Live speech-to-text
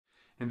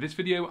In this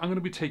video, I'm going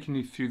to be taking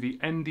you through the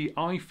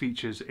NDI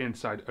features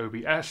inside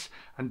OBS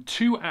and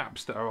two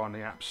apps that are on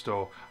the App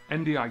Store,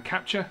 NDI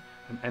Capture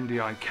and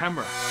NDI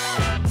Camera.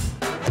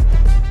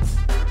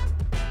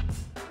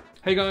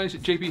 Hey guys,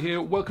 JP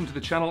here, welcome to the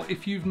channel.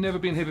 If you've never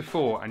been here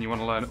before and you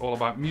want to learn all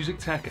about music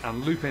tech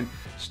and looping,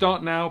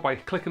 start now by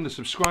clicking the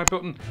subscribe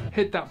button,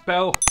 hit that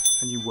bell,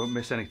 and you won't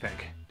miss anything.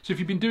 So if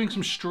you've been doing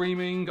some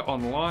streaming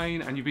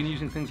online and you've been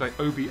using things like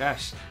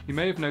OBS, you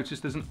may have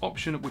noticed there's an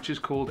option which is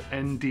called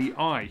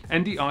NDI.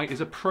 NDI is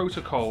a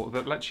protocol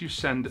that lets you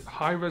send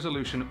high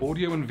resolution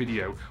audio and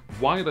video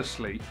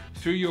wirelessly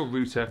through your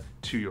router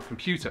to your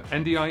computer.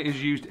 NDI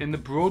is used in the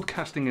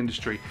broadcasting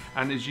industry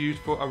and is used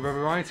for a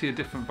variety of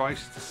different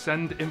devices to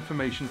send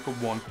information from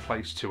one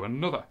place to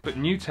another. But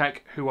NewTek,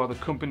 who are the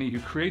company who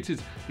created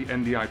the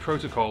NDI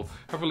protocol,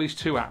 have released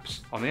two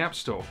apps on the App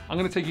Store. I'm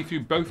going to take you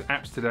through both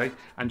apps today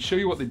and show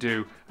you what they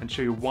do and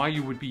show you why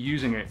you would be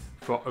using it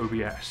for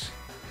OBS.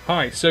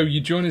 Hi, so you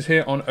join us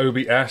here on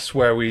OBS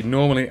where we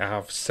normally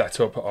have set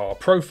up our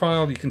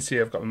profile. You can see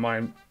I've got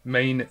my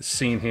main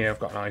scene here, I've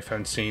got an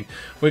iPhone scene.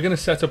 We're going to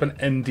set up an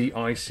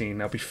NDI scene.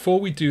 Now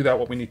before we do that,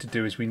 what we need to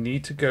do is we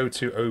need to go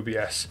to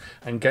OBS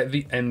and get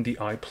the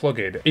NDI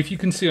plugin. If you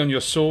can see on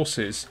your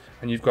sources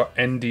and you've got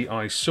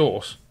NDI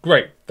source,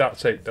 great,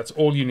 that's it, that's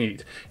all you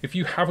need. If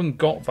you haven't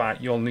got that,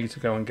 you'll need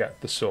to go and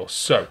get the source.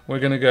 So we're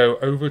going to go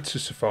over to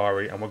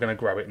Safari and we're going to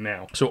grab it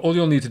now. So all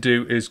you'll need to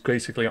do is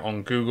basically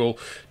on Google,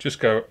 just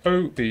go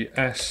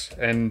OBS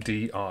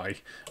NDI.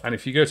 And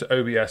if you go to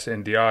OBS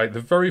NDI, the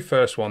very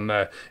first one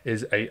there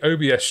is a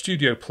OBS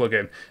Studio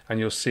plugin, and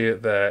you'll see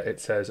it there.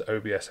 It says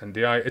OBS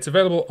NDI. It's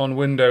available on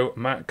Windows,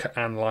 Mac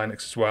and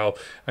Linux as well.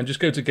 And just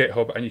go to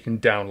GitHub and you can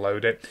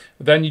download it.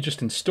 Then you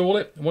just install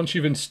it. Once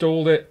you've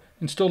installed it,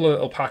 install a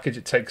little package,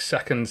 it takes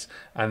seconds,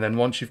 and then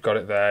once you've got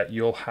it there,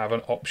 you'll have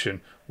an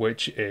option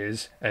which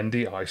is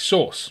NDI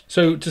source.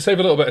 So to save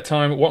a little bit of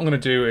time, what I'm going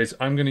to do is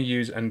I'm going to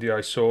use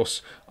NDI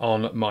source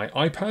on my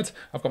iPad.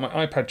 I've got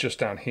my iPad just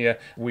down here.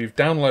 We've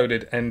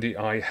downloaded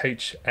NDI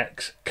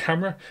HX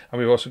camera and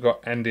we've also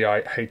got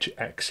NDI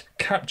HX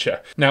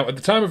capture. Now at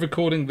the time of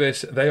recording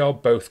this, they are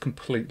both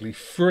completely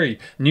free.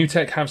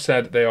 NewTek have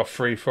said they are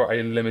free for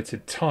a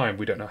limited time.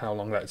 We don't know how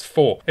long that's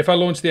for. If I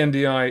launch the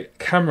NDI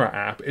camera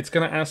app, it's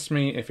going to ask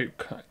me if it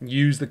can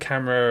use the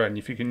camera and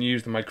if you can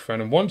use the microphone.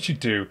 And once you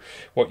do,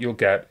 what you'll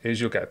get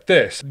is you'll get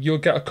this. You'll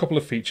get a couple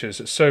of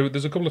features. So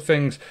there's a couple of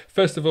things.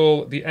 First of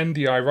all, the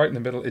NDI right in the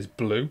middle is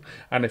blue.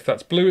 And if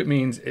that's blue, it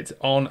means it's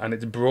on and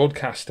it's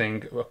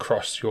broadcasting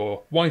across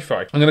your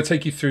Wi-Fi. I'm going to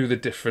take you through the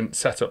different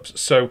setups.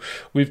 So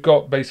we've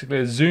got basically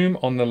a zoom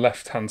on the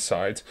left-hand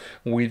side.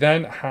 We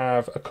then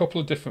have a couple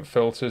of different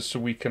filters so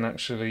we can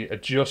actually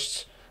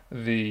adjust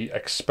the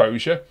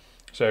exposure.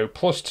 So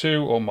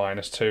 +2 or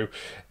 -2.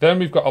 Then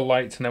we've got a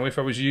light. Now if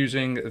I was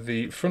using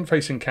the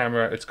front-facing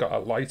camera, it's got a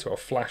light or a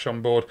flash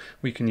on board.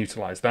 We can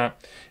utilize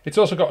that. It's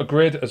also got a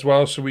grid as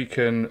well, so we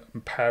can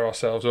pair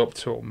ourselves up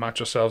to or match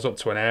ourselves up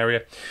to an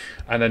area.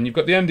 And then you've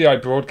got the NDI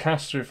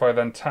broadcast. So if I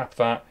then tap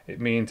that, it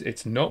means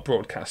it's not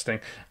broadcasting.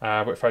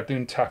 But if I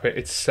do tap it,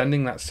 it's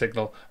sending that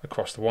signal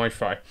across the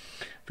Wi-Fi.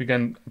 If we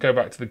can go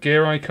back to the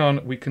gear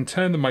icon, we can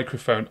turn the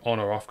microphone on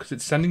or off because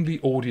it's sending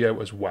the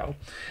audio as well.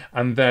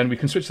 And then we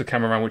can switch the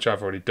camera around, which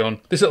I've already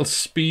done. This little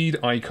speed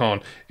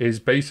icon is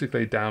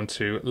basically down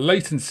to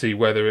latency,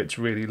 whether it's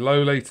really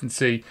low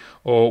latency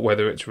or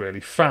whether it's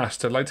really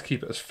fast. I'd like to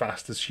keep it as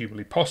fast as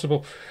humanly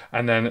possible.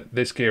 And then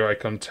this gear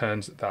icon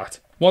turns that.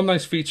 One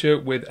nice feature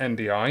with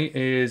NDI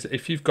is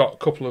if you've got a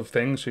couple of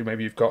things, so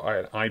maybe you've got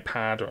an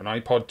iPad or an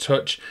iPod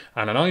Touch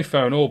and an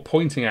iPhone all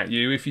pointing at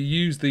you, if you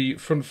use the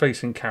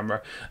front-facing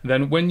camera,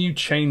 then when you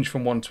change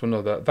from one to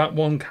another, that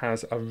one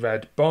has a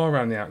red bar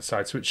around the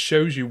outside, so it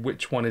shows you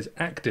which one is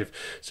active.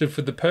 So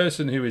for the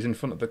person who is in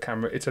front of the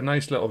camera, it's a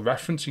nice little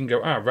reference. You can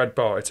go, red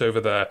bar, it's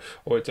over there,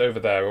 or it's over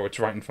there, or it's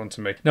right in front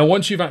of me. Now,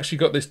 once you've actually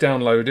got this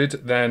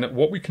downloaded, then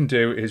what we can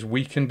do is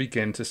we can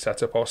begin to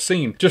set up our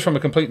scene. Just from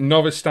a complete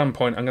novice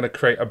standpoint, I'm going to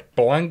create a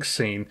blank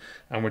scene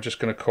and we're just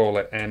going to call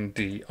it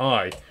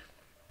NDI.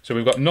 So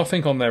we've got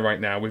nothing on there right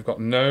now. We've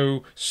got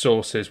no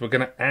sources. We're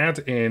going to add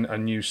in a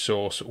new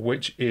source,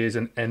 which is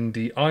an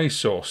NDI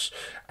source.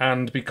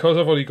 And because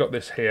I've already got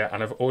this here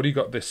and I've already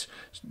got this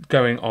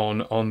going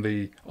on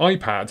the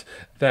iPad,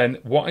 then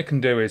what I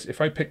can do is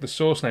if I pick the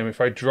source name, if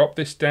I drop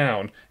this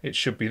down, it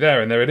should be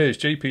there. And there it is,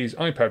 JP's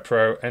iPad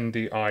Pro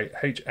NDI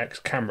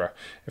HX camera.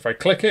 If I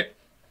click it,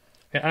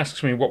 it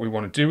asks me what we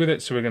want to do with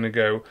it, so we're going to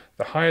go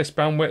the highest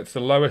bandwidth, the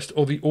lowest,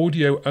 or the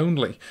audio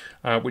only,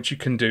 which you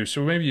can do.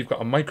 So maybe you've got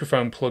a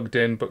microphone plugged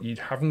in, but you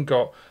haven't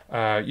got,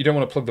 you don't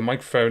want to plug the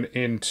microphone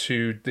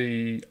into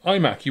the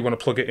iMac. You want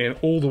to plug it in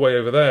all the way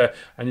over there,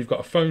 and you've got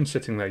a phone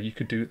sitting there. You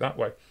could do it that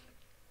way.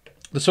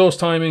 The source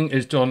timing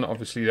is done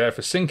obviously there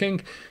for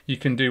syncing. You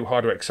can do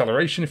hardware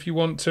acceleration if you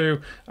want to,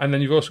 and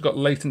then you've also got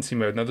latency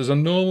mode. Now there's a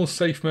normal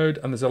safe mode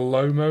and there's a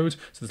low mode,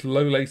 so there's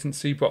low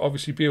latency, but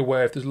obviously be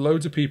aware if there's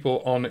loads of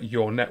people on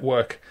your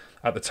network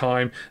at the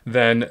time,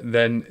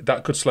 then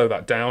that could slow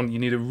that down. You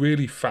need a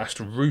really fast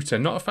router,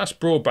 not a fast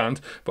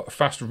broadband, but a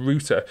fast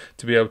router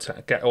to be able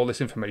to get all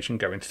this information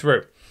going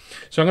through.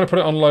 So I'm going to put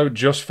it on low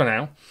just for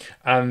now,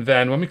 and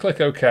then when we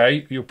click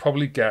OK, you'll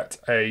probably get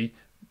a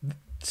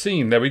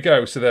scene. There we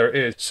go. So there it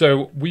is.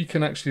 So we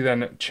can actually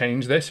then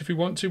change this if we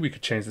want to. We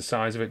could change the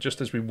size of it just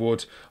as we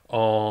would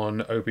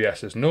on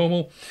OBS as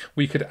normal.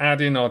 We could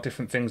add in our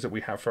different things that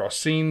we have for our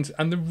scenes,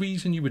 and the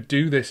reason you would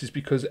do this is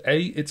because A,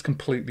 it's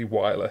completely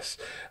wireless.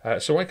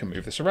 So I can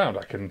move this around.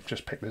 I can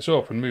just pick this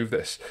up and move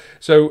this.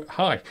 So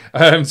hi.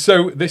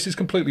 So this is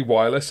completely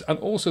wireless, and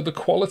also the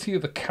quality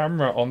of the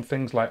camera on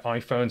things like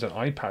iPhones and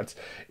iPads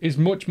is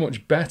much,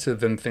 much better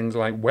than things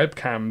like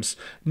webcams,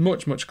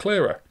 much, much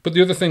clearer. But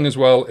the other thing as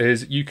well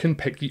is you can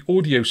pick the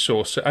audio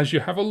source. So as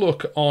you have a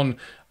look on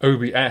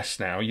OBS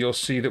now, you'll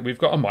see that we've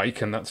got a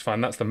mic, and that's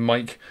fine. That's the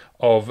mic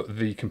of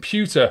the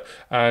computer,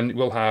 and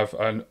we'll have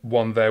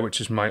one there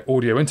which is my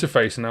audio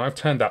interface, and now I've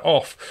turned that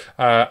off,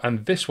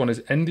 and this one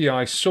is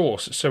NDI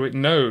source, so it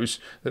knows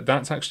that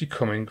that's actually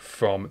coming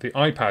from the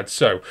iPad.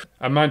 So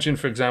imagine,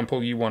 for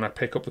example, you want to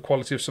pick up the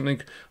quality of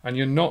something and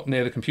you're not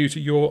near the computer,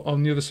 you're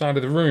on the other side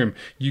of the room.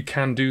 You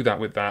can do that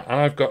with that, and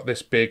I've got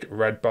this big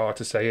red bar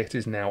to say it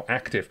is now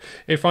active.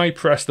 If I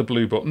press the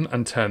blue button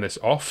and turn this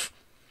off,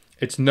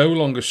 it's no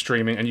longer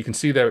streaming, and you can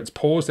see there it's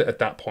paused it at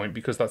that point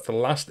because that's the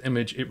last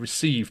image it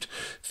received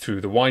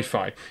through the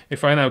Wi-Fi.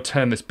 If I now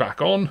turn this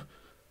back on,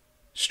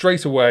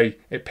 straight away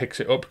it picks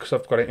it up because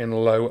I've got it in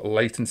low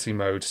latency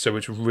mode, so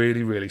it's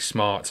really, really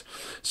smart.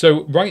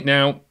 So right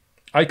now,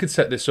 I could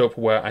set this up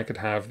where I could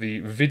have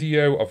the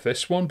video of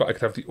this one, but I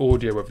could have the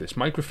audio of this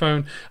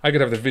microphone. I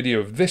could have the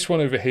video of this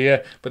one over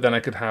here, but then I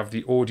could have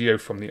the audio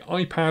from the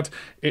iPad.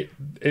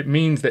 It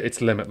means that it's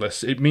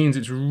limitless. It means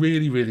it's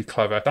really, really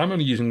clever. I'm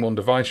only using one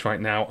device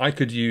right now. I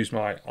could use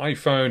my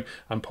iPhone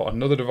and put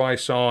another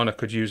device on. I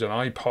could use an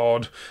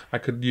iPod. I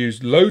could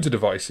use loads of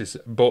devices,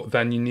 but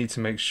then you need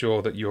to make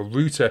sure that your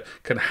router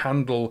can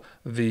handle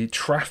the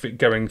traffic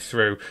going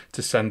through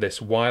to send this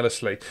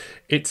wirelessly.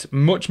 It's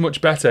much, much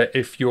better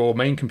if your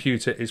main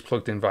computer is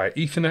plugged in via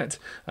Ethernet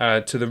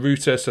to the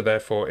router, so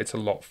therefore it's a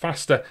lot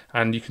faster.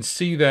 And you can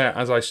see there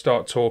as I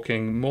start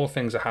talking, more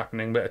things are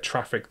happening, bit of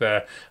traffic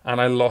there,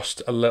 and I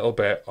lost a little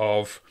bit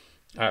of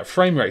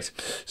frame rate.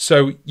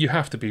 So you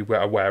have to be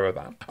aware of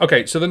that.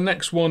 Okay, so the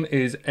next one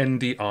is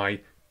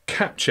NDI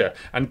capture,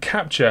 and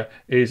capture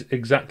is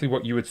exactly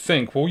what you would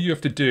think. All you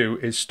have to do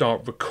is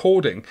start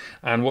recording,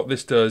 and what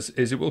this does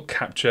is it will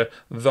capture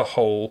the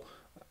whole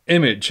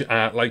image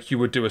like you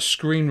would do a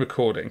screen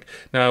recording.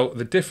 Now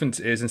the difference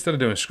is, instead of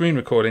doing a screen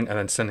recording and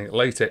then sending it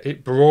later,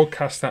 it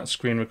broadcasts that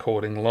screen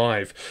recording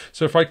live.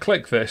 So if I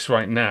click this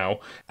right now,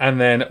 and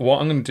then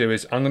what I'm going to do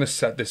is I'm going to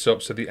set this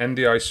up so the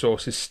NDI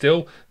source is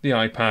still the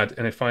iPad,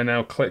 and if I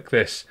now click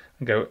this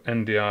and go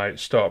NDI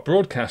start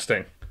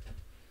broadcasting,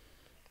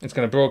 it's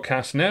going to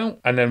broadcast now.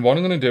 And then what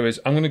I'm going to do is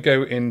I'm going to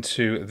go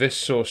into this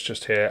source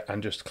just here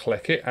and just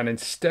click it, and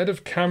instead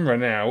of camera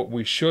now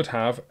we should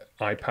have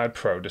iPad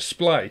Pro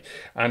display.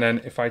 And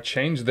then if I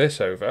change this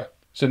over,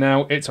 so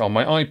now it's on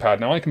my iPad.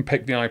 Now I can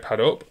pick the iPad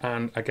up,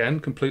 and again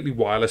completely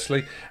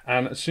wirelessly,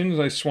 and as soon as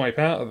I swipe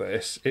out of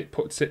this, it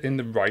puts it in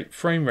the right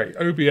frame rate.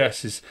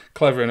 OBS is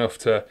clever enough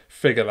to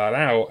figure that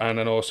out, and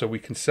then also we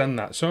can send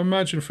that. So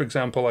imagine, for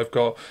example, I've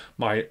got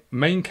my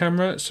main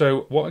camera,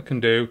 so what I can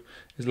do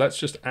is let's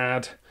just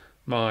add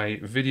my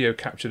video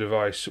capture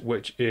device,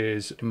 which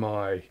is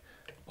my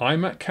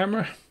iMac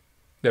camera.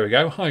 There we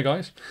go. Hi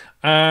guys.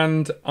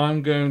 And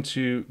I'm going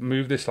to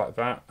move this like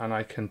that, and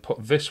I can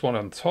put this one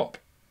on top.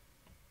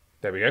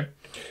 There we go.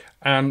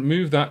 And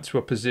move that to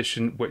a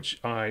position which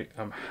I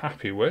am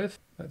happy with.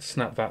 Let's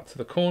snap that to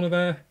the corner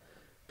there.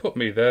 Put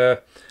me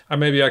there, and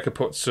maybe I could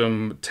put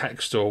some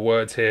text or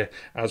words here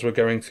as we're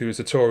going through a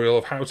tutorial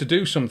of how to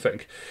do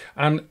something.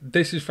 And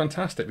this is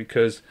fantastic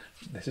because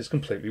this is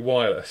completely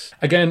wireless.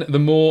 Again, the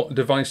more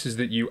devices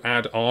that you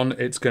add on,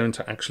 it's going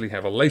to actually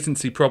have a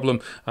latency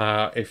problem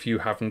if you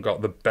haven't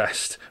got the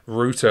best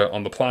router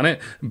on the planet,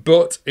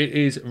 but it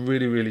is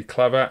really, really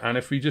clever. And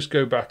if we just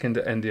go back into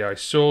NDI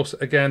source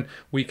again,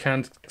 we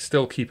can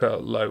still keep it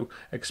at low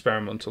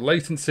experimental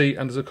latency,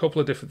 and there's a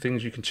couple of different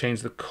things. You can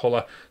change the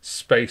color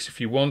space if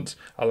you want,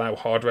 allow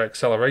hardware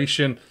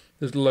acceleration.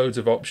 There's loads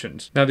of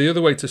options. Now the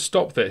other way to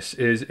stop this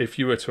is if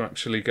you were to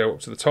actually go up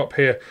to the top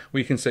here,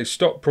 we can say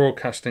stop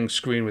broadcasting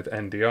screen with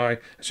NDI.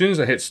 As soon as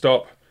I hit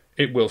stop,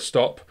 it will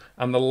stop,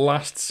 and the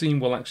last scene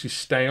will actually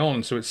stay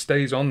on, so it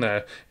stays on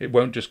there, it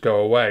won't just go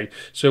away.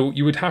 So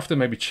you would have to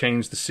maybe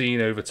change the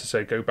scene over to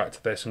say go back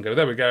to this and go,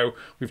 there we go,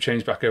 we've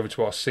changed back over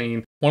to our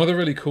scene. One of the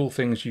really cool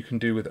things you can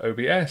do with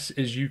OBS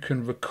is you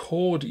can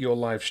record your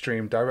live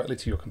stream directly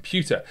to your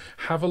computer.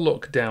 Have a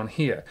look down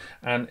here,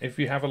 and if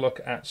you have a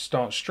look at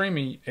start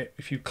streaming,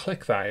 if you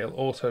click that, it'll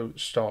auto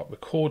start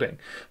recording.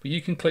 But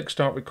you can click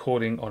start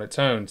recording on its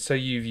own. Say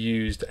you've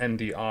used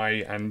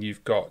NDI and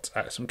you've got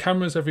some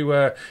cameras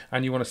everywhere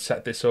and you want to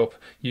set this up,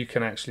 you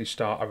can actually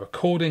start a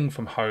recording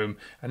from home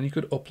and you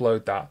could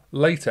upload that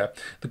later.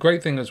 The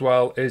great thing as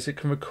well is it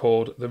can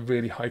record the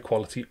really high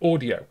quality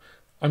audio.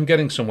 I'm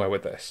getting somewhere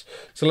with this.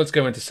 So let's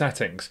go into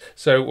settings.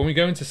 So when we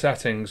go into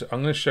settings,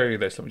 I'm going to show you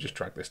this. Let me just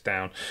drag this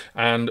down,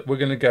 and we're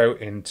going to go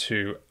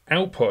into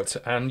output,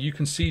 and you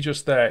can see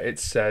just there it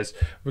says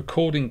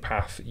recording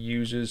path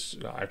users.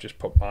 I've just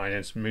put mine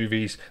as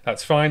movies.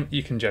 That's fine.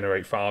 You can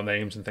generate file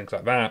names and things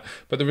like that,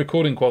 but the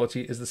recording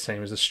quality is the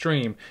same as the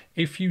stream.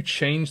 If you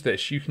change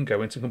this, you can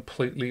go into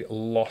completely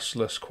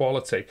lossless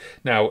quality.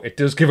 Now it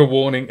does give a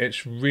warning,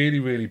 it's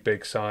really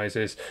big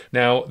sizes.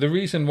 Now the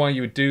reason why you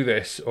would do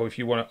this, or if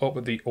you want to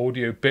up the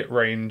audio bit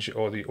range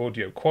or the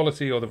audio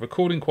quality or the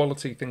recording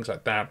quality, things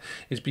like that,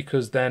 is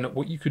because then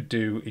what you could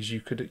do is you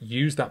could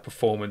use that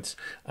performance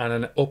and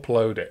then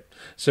upload it.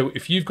 So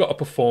if you've got a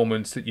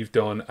performance that you've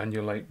done and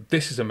you're like,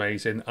 this is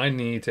amazing, I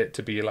need it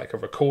to be like a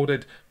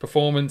recorded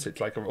performance, it's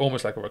like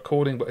almost like a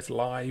recording but it's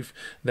live,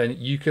 then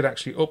you could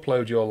actually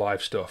upload your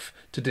live stuff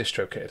to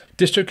DistroKid.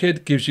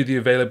 DistroKid gives you the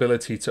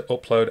availability to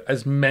upload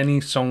as many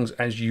songs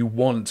as you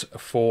want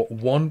for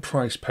one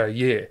price per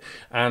year,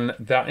 and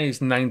that is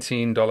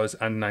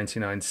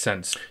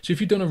 $19.99. So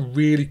if you've done a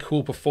really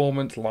cool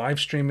performance live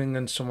streaming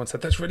and someone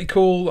said that's really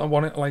cool, I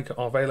want it like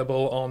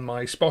available on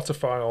my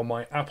Spotify or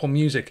my Apple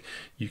Music,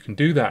 you can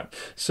do that.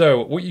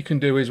 So what you can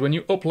do is when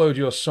you upload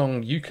your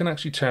song, you can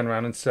actually turn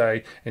around and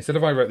say, instead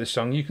of I wrote this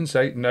song, you can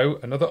say no,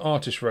 another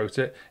artist wrote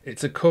it,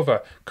 it's a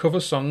cover.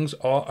 Cover songs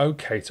are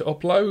okay to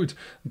upload.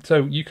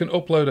 So you can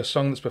upload a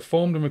song that's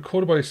performed and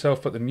recorded by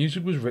yourself but the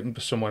music was written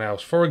for someone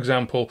else. For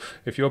example,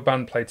 if your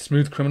band played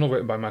Smooth Criminal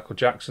written by Michael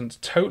Jackson, it's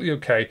totally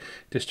okay.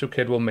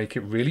 DistroKid will make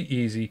it really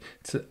easy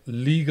to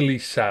legally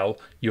sell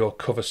your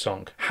cover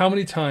song. How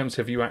many times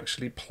have you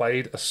actually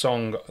played a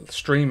song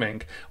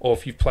streaming, or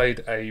if you've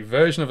played a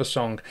version of a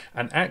song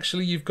and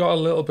actually you've got a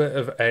little bit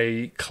of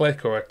a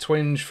click or a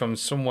twinge from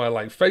somewhere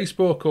like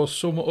Facebook or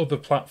some other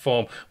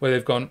platform where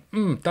they've gone,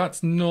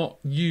 that's not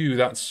you,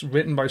 that's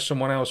written by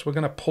someone else, we're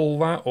going to pull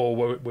that, or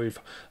we've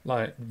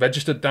like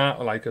registered that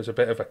like as a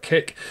bit of a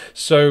kick.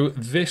 So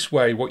this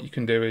way what you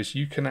can do is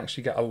you can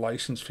actually get a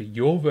license for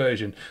your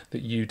version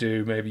that you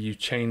do. Maybe you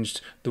changed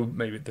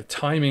maybe the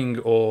timing,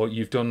 or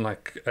you've done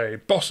like a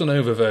bossa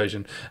nova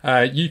version.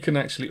 You can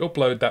actually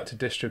upload that to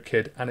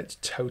DistroKid and it's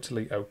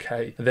totally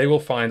okay. They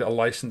will find a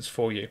license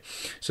for you.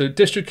 So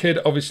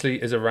DistroKid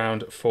obviously is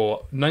around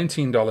for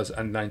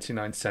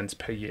 $19.99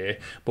 per year,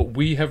 but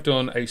we have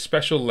done a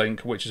special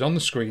link which is on the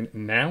screen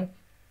now.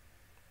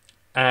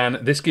 And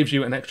this gives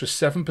you an extra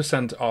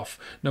 7% off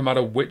no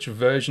matter which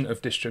version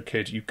of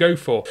DistroKid you go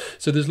for.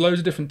 So there's loads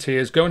of different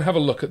tiers, go and have a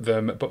look at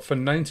them, but for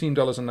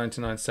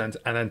 $19.99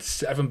 and then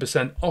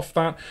 7% off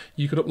that,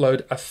 you could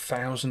upload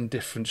 1,000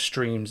 different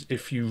streams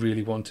if you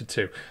really wanted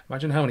to.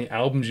 Imagine how many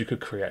albums you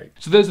could create.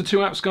 So there's the two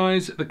apps,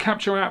 guys. The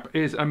Capture app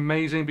is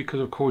amazing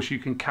because of course you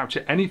can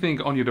capture anything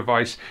on your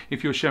device.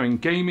 If you're showing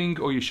gaming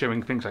or you're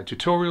showing things like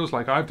tutorials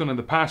like I've done in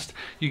the past,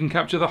 you can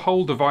capture the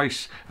whole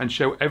device and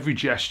show every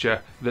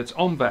gesture that's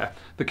on there.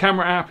 The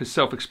Camera app is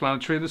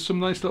self-explanatory. There's some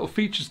nice little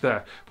features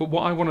there, but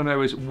what I want to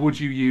know is, would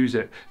you use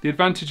it? The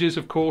advantages,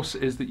 of course,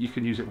 is that you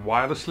can use it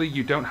wirelessly.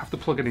 You don't have to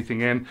plug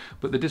anything in,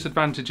 but the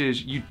disadvantage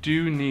is you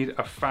do need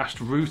a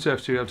fast router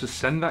to be able to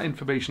send that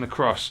information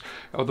across.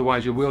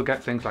 Otherwise, you will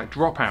get things like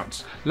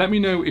dropouts. Let me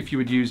know if you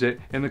would use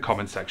it in the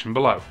comment section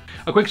below.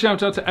 A quick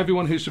shout out to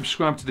everyone who's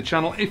subscribed to the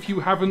channel. If you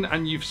haven't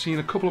and you've seen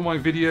a couple of my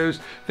videos,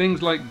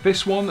 things like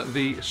this one,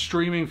 the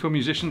streaming for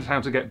musicians,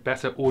 how to get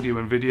better audio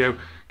and video,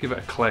 give it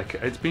a click.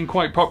 It's been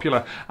quite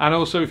popular. And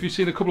also, if you've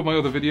seen a couple of my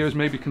other videos,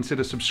 maybe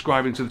consider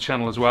subscribing to the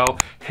channel as well.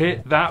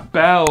 Hit that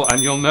bell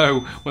and you'll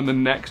know when the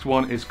next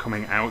one is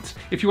coming out.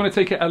 If you want to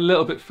take it a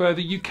little bit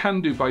further, you can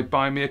do by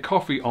buying me a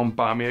coffee on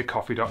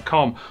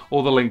buymeacoffee.com.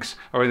 All the links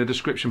are in the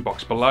description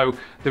box below.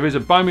 There is a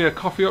buy me a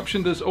coffee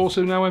option. There's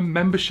also now a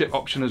membership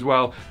option as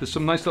well. There's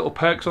some nice little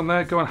perks on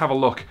there. Go and have a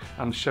look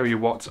and show you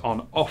what's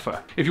on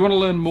offer. If you want to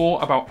learn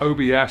more about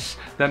OBS,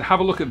 then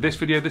have a look at this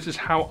video. This is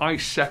how I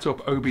set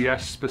up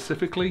OBS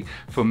specifically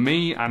for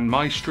me and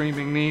my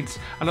streaming needs,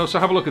 and also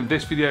have a look at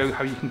this video,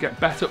 how you can get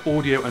better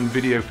audio and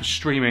video for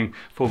streaming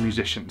for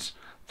musicians.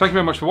 Thank you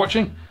very much for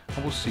watching,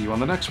 and we'll see you on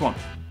the next one.